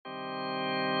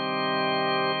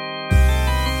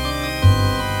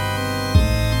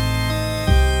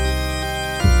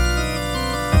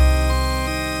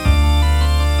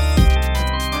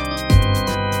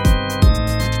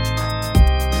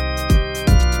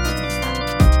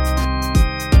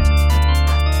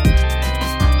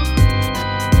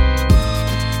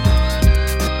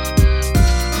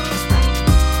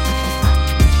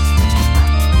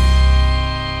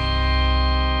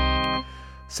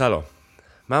سلام،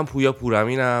 من پویا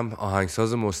پورامینم،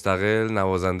 آهنگساز مستقل،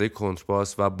 نوازنده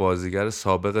کنترباس و بازیگر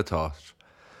سابق تئاتر.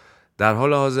 در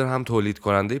حال حاضر هم تولید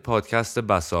کننده پادکست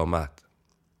بسامد.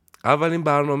 اولین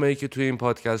برنامه‌ای که توی این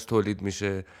پادکست تولید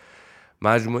میشه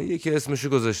مجموعه‌ای که اسمشو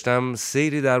گذاشتم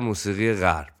سیری در موسیقی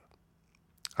غرب.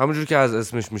 همونجور که از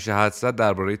اسمش میشه حدس زد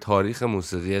درباره تاریخ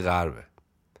موسیقی غربه.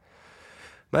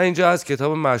 من اینجا از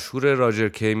کتاب مشهور راجر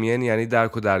کیمین یعنی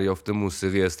درک و دریافت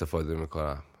موسیقی استفاده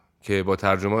میکنم که با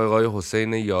ترجمه آقای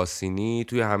حسین یاسینی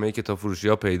توی همه کتاب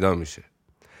فروشی‌ها پیدا میشه.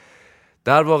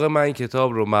 در واقع من این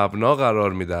کتاب رو مبنا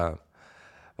قرار میدم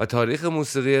و تاریخ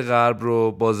موسیقی غرب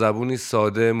رو با زبونی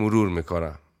ساده مرور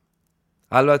میکنم.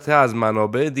 البته از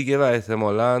منابع دیگه و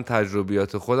احتمالاً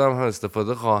تجربیات خودم هم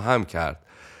استفاده خواهم کرد،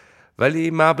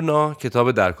 ولی مبنا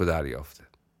کتاب درک و دریافته.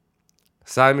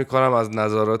 سعی میکنم از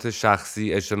نظرات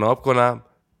شخصی اجتناب کنم،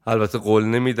 البته قول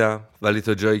نمیدم، ولی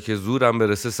تا جایی که زورم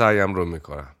برسه سعیم رو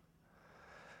میکنم.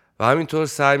 و همینطور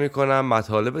سعی میکنم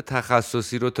مطالب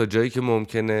تخصصی رو تا جایی که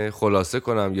ممکنه خلاصه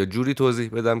کنم یا جوری توضیح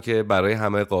بدم که برای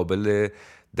همه قابل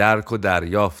درک و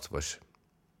دریافت باشه.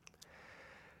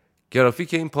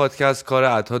 گرافیک این پادکست کار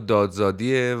عطا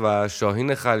دادزادیه و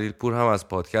شاهین خلیلپور هم از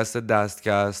پادکست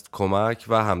دستکست کمک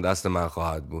و همدست من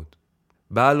خواهد بود.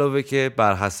 به علاوه که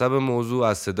بر حسب موضوع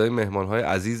از صدای مهمانهای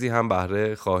عزیزی هم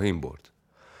بهره خواهیم برد.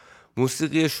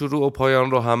 موسیقی شروع و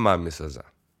پایان رو هم من میسازم.